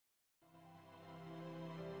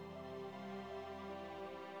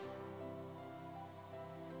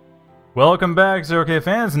Welcome back, ZeroK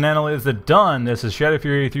fans, and Analyze the Done. This is Shadow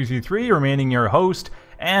Fury 333, remaining your host,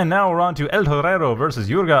 and now we're on to ElTorero versus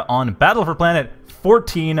YurGa on Battle for Planet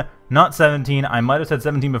 14, not 17. I might have said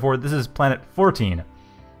 17 before. This is Planet 14.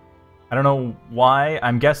 I don't know why.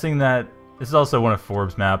 I'm guessing that this is also one of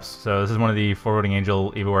Forbes' maps, so this is one of the Forwarding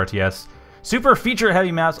Angel Evo RTS super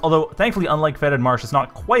feature-heavy maps, although thankfully, unlike Fetid Marsh, it's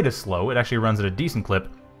not quite as slow. It actually runs at a decent clip.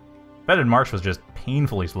 Fetid Marsh was just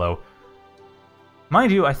painfully slow. Mind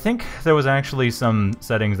you, I think there was actually some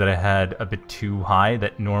settings that I had a bit too high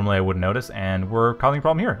that normally I wouldn't notice, and were causing a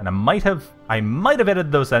problem here. And I might have edited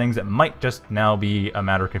those settings. It might just now be a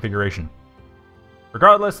matter of configuration.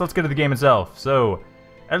 Regardless, let's get to the game itself. So,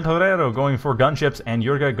 ElTorero going for Gunships and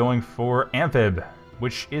YurGa going for Amphib,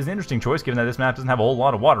 which is an interesting choice given that this map doesn't have a whole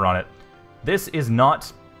lot of water on it. This is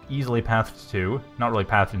not easily pathed to, not really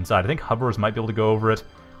pathed inside. I think hovers might be able to go over it,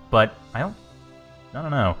 but I don't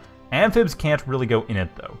know. Amphibs can't really go in it,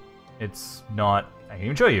 though. It's not... I can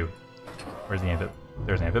even show you. Where's the Amphib?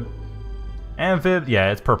 There's Amphib. Amphib, yeah,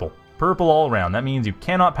 it's purple. Purple all around. That means you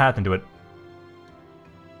cannot path into it.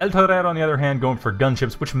 ElTorero, on the other hand, going for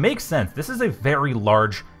Gunships, which makes sense. This is a very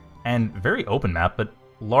large and very open map, but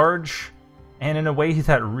large and in a way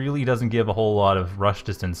that really doesn't give a whole lot of rush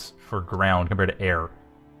distance for ground compared to air.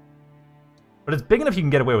 But it's big enough you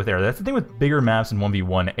can get away with air. That's the thing with bigger maps in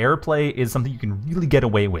 1v1. Airplay is something you can really get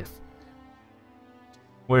away with.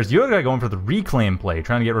 Whereas YurGa going for the reclaim play,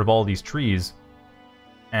 trying to get rid of all these trees.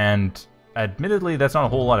 And admittedly, that's not a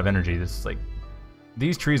whole lot of energy. This is like,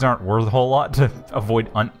 these trees aren't worth a whole lot to avoid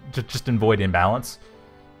just avoid imbalance.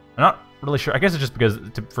 I'm not really sure. I guess it's just because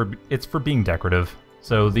it's for being decorative.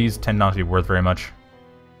 So these tend not to be worth very much.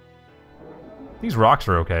 These rocks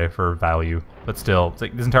are okay for value, but still, it's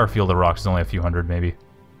like this entire field of rocks is only a few hundred, maybe.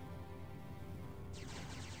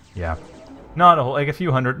 Yeah, not a whole, like a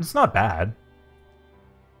few hundred. It's not bad.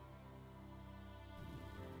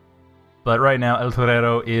 But right now,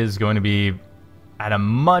 ElTorero is going to be at a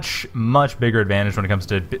much bigger advantage when it comes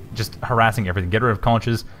to just harassing everything. Get rid of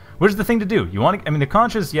conches, which is the thing to do. You want to, I mean, the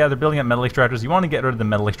conches, yeah, they're building up metal extractors. You want to get rid of the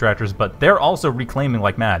metal extractors, but they're also reclaiming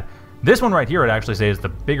like mad. This one right here, I'd actually say, is the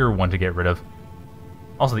bigger one to get rid of.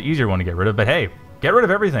 Also the easier one to get rid of, but hey, get rid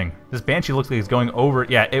of everything. This Banshee looks like it's going over,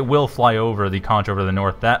 yeah, it will fly over the conch over to the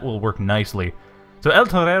north. That will work nicely. So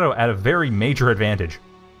ElTorero at a very major advantage.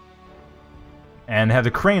 And have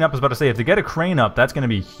the crane up, I was about to say, if they get a crane up, that's going to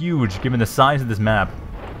be huge given the size of this map.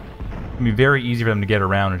 It's going to be very easy for them to get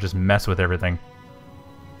around and just mess with everything.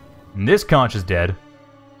 And this conch is dead.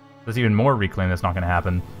 There's even more reclaim that's not going to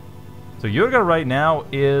happen. So YurGa right now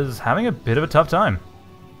is having a bit of a tough time.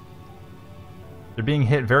 They're being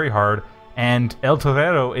hit very hard, and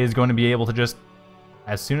ElTorero is going to be able to just,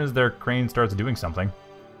 as soon as their crane starts doing something...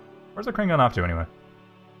 Where's the crane gone off to, anyway?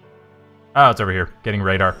 Oh, it's over here, getting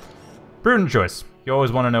radar. Prudent choice. You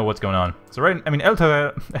always want to know what's going on. So right, I mean,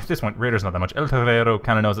 ElTorero... At this point, radar's not that much. ElTorero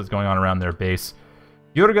kind of knows what's going on around their base.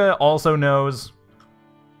 YurGa also knows.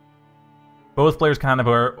 Both players kind of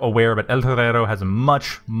are aware, but ElTorero has a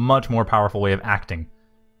much more powerful way of acting.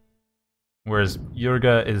 Whereas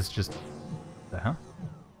YurGa is just... The hell?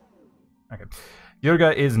 Okay.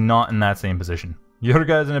 YurGa is not in that same position.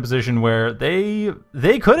 YurGa is in a position where they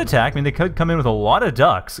could attack. I mean, they could come in with a lot of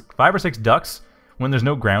ducks. 5 or 6 ducks when there's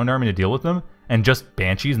no ground army to deal with them. And just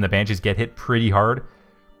Banshees, and the Banshees get hit pretty hard.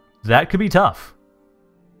 That could be tough.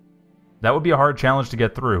 That would be a hard challenge to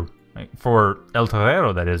get through. Right? For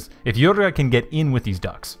ElTorero, that is. If YurGa can get in with these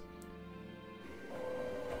ducks.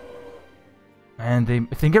 And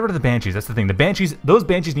if they get rid of the Banshees, that's the thing. The Banshees, those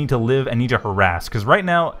Banshees need to live and need to harass. Because right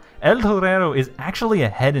now, ElTorero is actually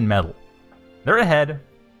ahead in metal. They're ahead,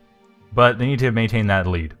 but they need to maintain that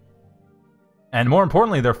lead. And more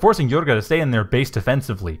importantly, they're forcing YurGa to stay in their base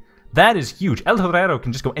defensively. That is huge. ElTorero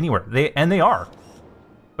can just go anywhere. And they are.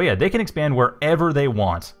 But yeah, they can expand wherever they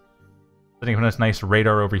want. Setting up a nice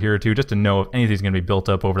radar over here too, just to know if anything's going to be built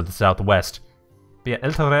up over the southwest. But yeah,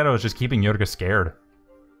 ElTorero is just keeping YurGa scared.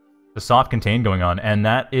 The soft contain going on, and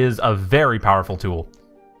that is a very powerful tool.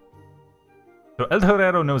 So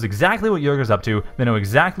ElTorero knows exactly what YurGa's up to. They know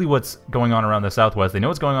exactly what's going on around the southwest. They know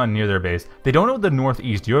what's going on near their base. They don't know the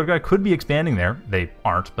northeast. YurGa could be expanding there. They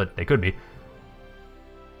aren't, but they could be.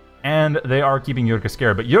 And they are keeping YurGa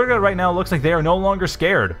scared. But YurGa right now looks like they are no longer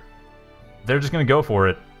scared. They're just going to go for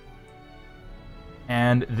it.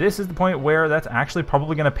 And this is the point where that's actually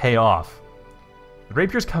probably going to pay off. The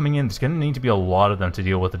Rapier's coming in, there's going to need to be a lot of them to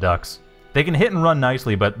deal with the ducks. They can hit and run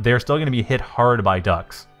nicely, but they're still going to be hit hard by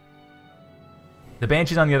ducks. The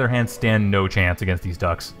Banshees, on the other hand, stand no chance against these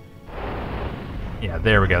ducks. Yeah,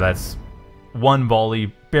 there we go. That's one volley,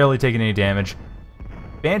 barely taking any damage.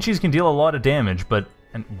 Banshees can deal a lot of damage, but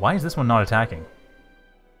And why is this one not attacking?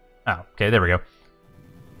 Oh, okay, there we go.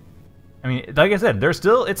 I mean, like I said,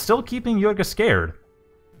 it's still keeping YurGa scared.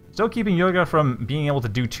 Still keeping YurGa from being able to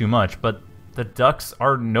do too much, but the ducks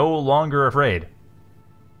are no longer afraid.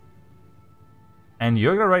 And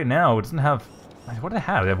YurGa right now doesn't have... What do they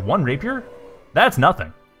have? They have one rapier? That's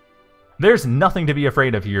nothing. There's nothing to be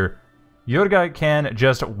afraid of here. YurGa can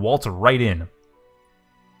just waltz right in.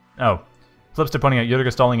 Oh. Flips to pointing out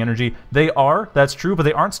YurGa stalling energy. They are, that's true, but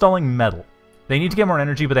they aren't stalling metal. They need to get more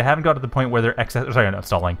energy, but they haven't got to the point where they're not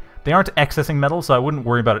stalling. They aren't accessing metal, so I wouldn't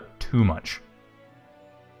worry about it too much.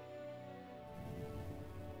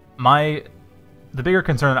 The bigger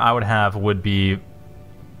concern I would have would be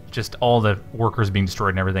just all the workers being destroyed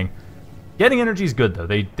and everything. Getting energy is good, though.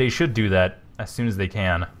 They should do that as soon as they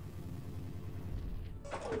can.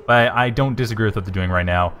 But I don't disagree with what they're doing right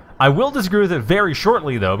now. I will disagree with it very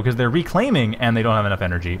shortly, though, because they're reclaiming and they don't have enough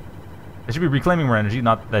energy. They should be reclaiming more energy,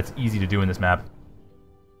 not that that's easy to do in this map.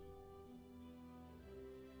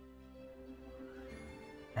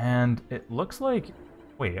 And it looks like...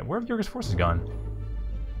 Wait, where have YurGa's forces gone?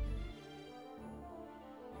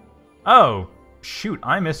 Oh, shoot,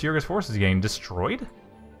 I missed YurGa's forces getting destroyed?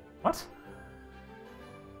 What?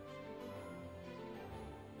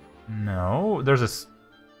 No, there's a...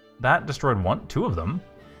 That destroyed two of them.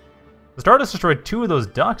 The Stardust destroyed two of those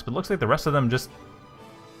ducks, but looks like the rest of them just...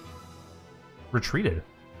 retreated.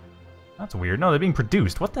 That's weird. No, they're being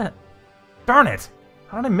produced. What the... Darn it!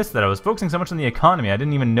 How did I miss that? I was focusing so much on the economy, I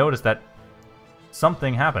didn't even notice that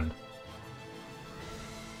something happened.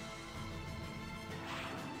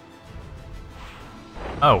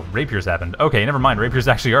 Oh, rapiers happened. Okay, never mind. Rapiers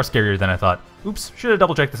actually are scarier than I thought. Oops, should have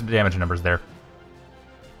double-checked the damage numbers there.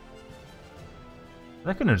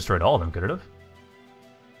 That couldn't have destroyed all of them, could it have?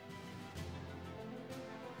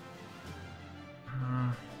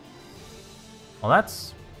 Well,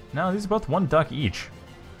 that's... No, these are both one duck each.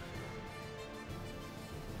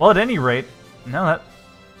 Well, at any rate... No,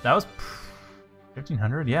 that was...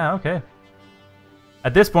 1,500? Yeah, okay.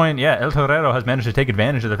 At this point, yeah, ElTorero has managed to take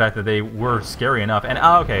advantage of the fact that they were scary enough. And,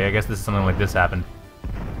 okay, I guess this is something like this happened.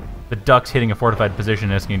 The ducks hitting a fortified position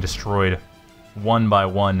and it's getting destroyed one by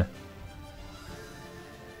one.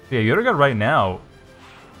 Yeah, YurGa right now,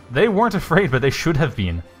 they weren't afraid, but they should have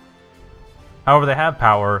been. However, they have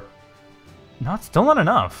power. Still not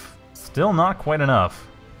enough. Still not quite enough.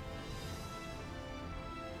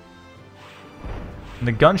 And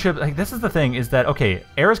the gunship, like, this is the thing, is that, okay,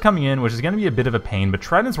 air is coming in, which is going to be a bit of a pain, but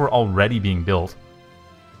tridents were already being built.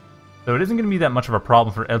 So it isn't going to be that much of a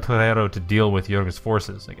problem for ElTorero to deal with YurGa's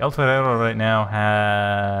forces. Like, ElTorero right now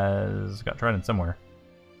has got tridents somewhere.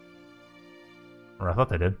 Or I thought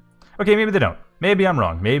they did. Okay, maybe they don't. Maybe I'm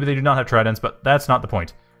wrong. Maybe they do not have tridents, but that's not the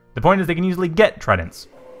point. The point is they can easily get tridents.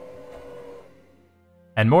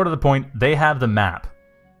 And more to the point, they have the map.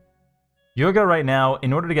 YurGa right now,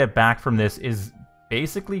 in order to get back from this, is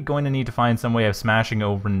basically going to need to find some way of smashing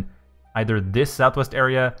over either this southwest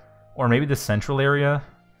area or maybe the central area.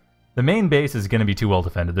 The main base is going to be too well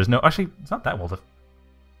defended. There's no... Actually, it's not that well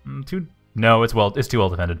defended. No, it's too well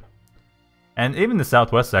defended. And even the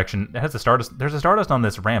southwest section, it has a Stardust. There's a Stardust on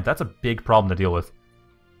this ramp. That's a big problem to deal with.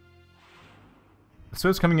 So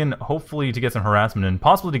it's coming in, hopefully, to get some harassment and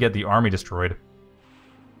possibly to get the army destroyed.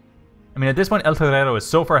 I mean, at this point, ElTorero is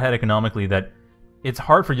so far ahead economically that it's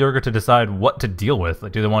hard for YurGa to decide what to deal with.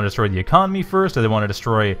 Like, do they want to destroy the economy first? Do they want to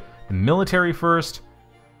destroy the military first?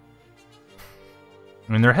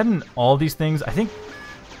 I mean, they're heading all these things. I think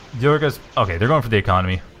YurGa's... Okay, they're going for the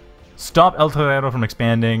economy. Stop ElTorero from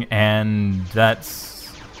expanding, and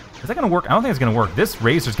that's... Is that going to work? I don't think it's going to work. This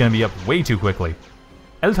Razor's going to be up way too quickly.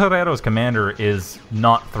 ElTorero's commander is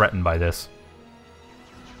not threatened by this.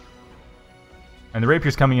 And the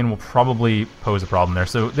rapiers coming in will probably pose a problem there.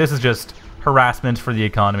 So this is just harassment for the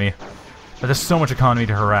economy. But there's so much economy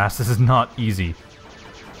to harass. This is not easy.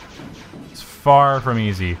 It's far from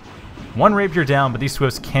easy. One rapier down, but these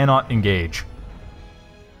swifts cannot engage.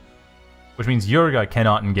 Which means YurGa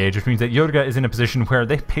cannot engage, which means that YurGa is in a position where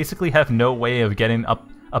they basically have no way of getting up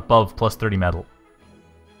above plus 30 metal.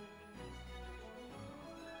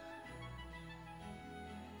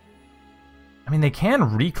 I mean, they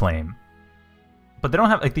can reclaim. But they don't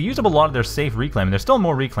have, like, they used up a lot of their safe reclaim, and there's still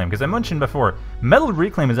more reclaim, because I mentioned before, metal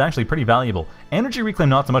reclaim is actually pretty valuable. Energy reclaim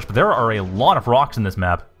not so much, but there are a lot of rocks in this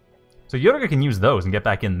map. So YurGa can use those and get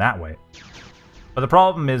back in that way. But the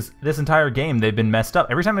problem is, this entire game, they've been messed up.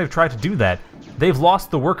 Every time they've tried to do that, they've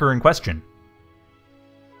lost the worker in question.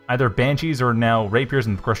 Either Banshees or now Rapiers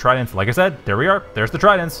and, of course, Tridents. Like I said, there we are. There's the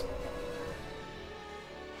Tridents.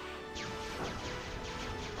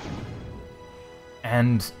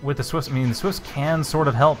 And with the Swifts, I mean, the Swifts can sort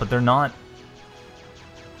of help, but they're not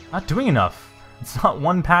doing enough. It's not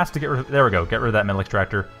one pass to get rid of... There we go, get rid of that metal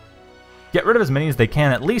extractor. Get rid of as many as they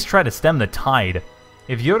can, at least try to stem the tide.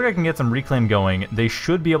 If YurGa can get some reclaim going, they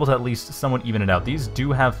should be able to at least somewhat even it out. These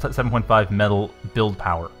do have 7.5 metal build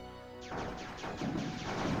power.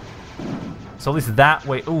 So at least that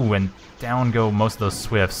way... Ooh, and down go most of those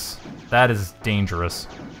Swifts. That is dangerous.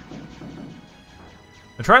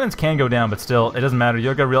 The Tridents can go down, but still, it doesn't matter.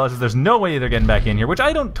 YurGa realizes there's no way they're getting back in here, which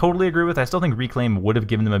I don't totally agree with. I still think Reclaim would have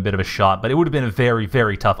given them a bit of a shot, but it would have been a very,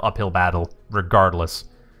 very tough uphill battle, regardless.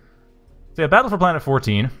 So yeah, Battle for Planet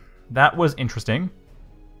 14. That was interesting.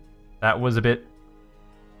 That was a bit...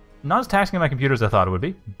 not as taxing on my computer as I thought it would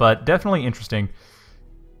be, but definitely interesting.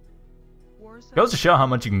 Goes to show how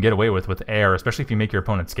much you can get away with air, especially if you make your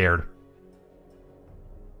opponent scared.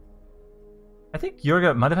 I think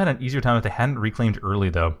YurGa might have had an easier time if they hadn't reclaimed early,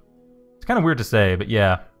 though. It's kind of weird to say, but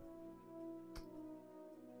yeah.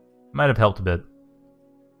 Might have helped a bit.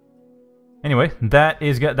 Anyway, that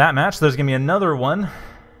is that match. So there's going to be another one.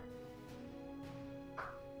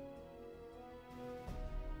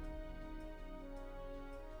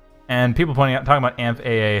 And people pointing out, talking about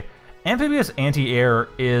AA. Amphibious anti-air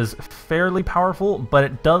is fairly powerful, but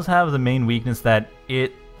it does have the main weakness that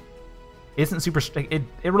it isn't super... It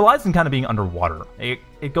relies on kind of being underwater.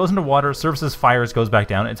 It goes into water, surfaces, fires, goes back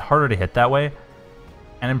down. It's harder to hit that way.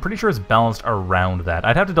 And I'm pretty sure it's balanced around that.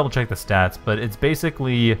 I'd have to double check the stats, but it's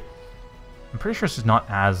basically... I'm pretty sure it's just not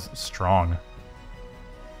as strong.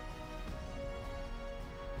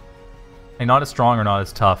 Like, not as strong or not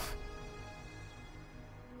as tough.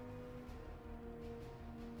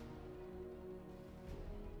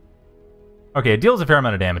 Okay, it deals a fair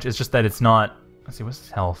amount of damage. It's just that it's not... Let's see, what's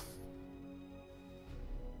his health?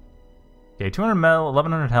 Okay, 200 metal,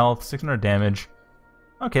 1100 health, 600 damage.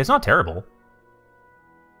 Okay, it's not terrible.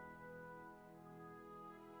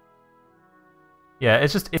 Yeah,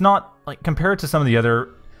 it's just... It's not... Like, compared to some of the other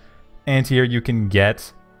anti-air you can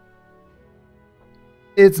get,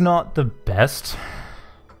 it's not the best.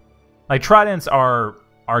 Like, Tridents are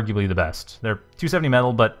arguably the best. They're 270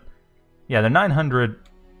 metal, but... Yeah, they're 900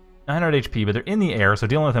 HP, but they're in the air, so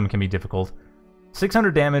dealing with them can be difficult.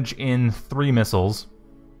 600 damage in 3 missiles.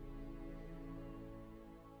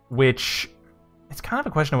 Which, it's kind of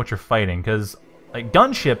a question of what you're fighting, because, like,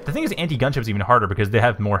 gunship, the thing is anti-gunship's even harder because they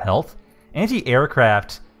have more health.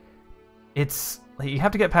 Anti-aircraft, it's, like, you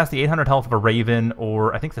have to get past the 800 health of a Raven,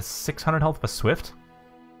 or I think the 600 health of a Swift.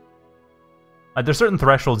 There's certain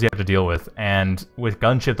thresholds you have to deal with, and with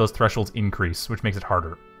gunship, those thresholds increase, which makes it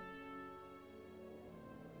harder.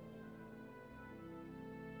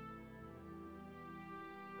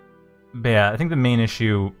 But yeah, I think the main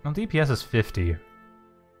issue... Well, DPS is 50.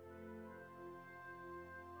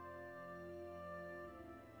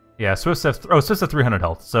 Yeah, Swifts have... Swifts have 300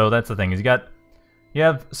 health, so that's the thing, is you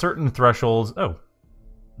have certain thresholds... Oh,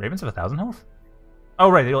 Ravens have 1,000 health? Oh,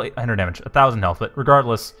 right, they deal 800 damage, 1,000 health, but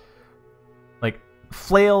regardless, like,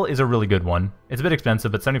 Flail is a really good one. It's a bit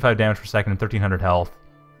expensive, but 75 damage per second and 1,300 health.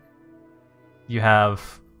 You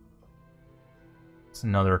have... It's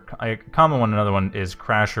another common one. Another one is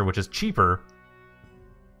Crasher, which is cheaper,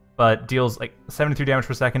 but deals like 73 damage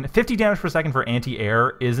per second. 50 damage per second for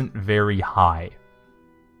anti-air isn't very high.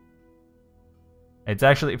 It's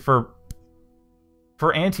actually for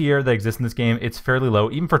anti-air that exists in this game, it's fairly low,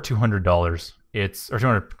 even for $200. It's or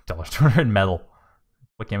 $200, 200 metal.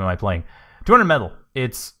 What game am I playing? 200 metal.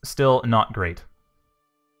 It's still not great.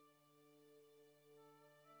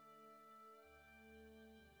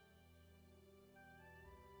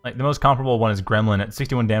 Like, the most comparable one is Gremlin at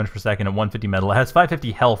 61 damage per second at 150 metal. It has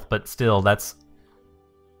 550 health, but still, that's...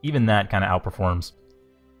 Even that kind of outperforms.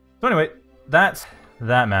 So anyway, that's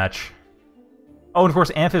that match. Oh, and of course,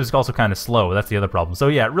 Amphibious is also kind of slow. That's the other problem. So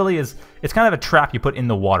yeah, it really is... It's kind of a trap you put in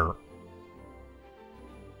the water.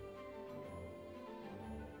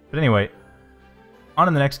 But anyway, on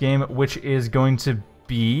to the next game, which is going to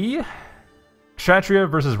be... Kshatriya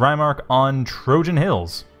versus Rymark on Trojan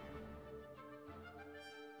Hills.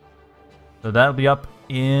 So that'll be up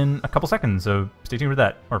in a couple seconds, so stay tuned for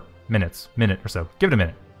that. Or minutes. Minute or so. Give it a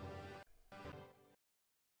minute.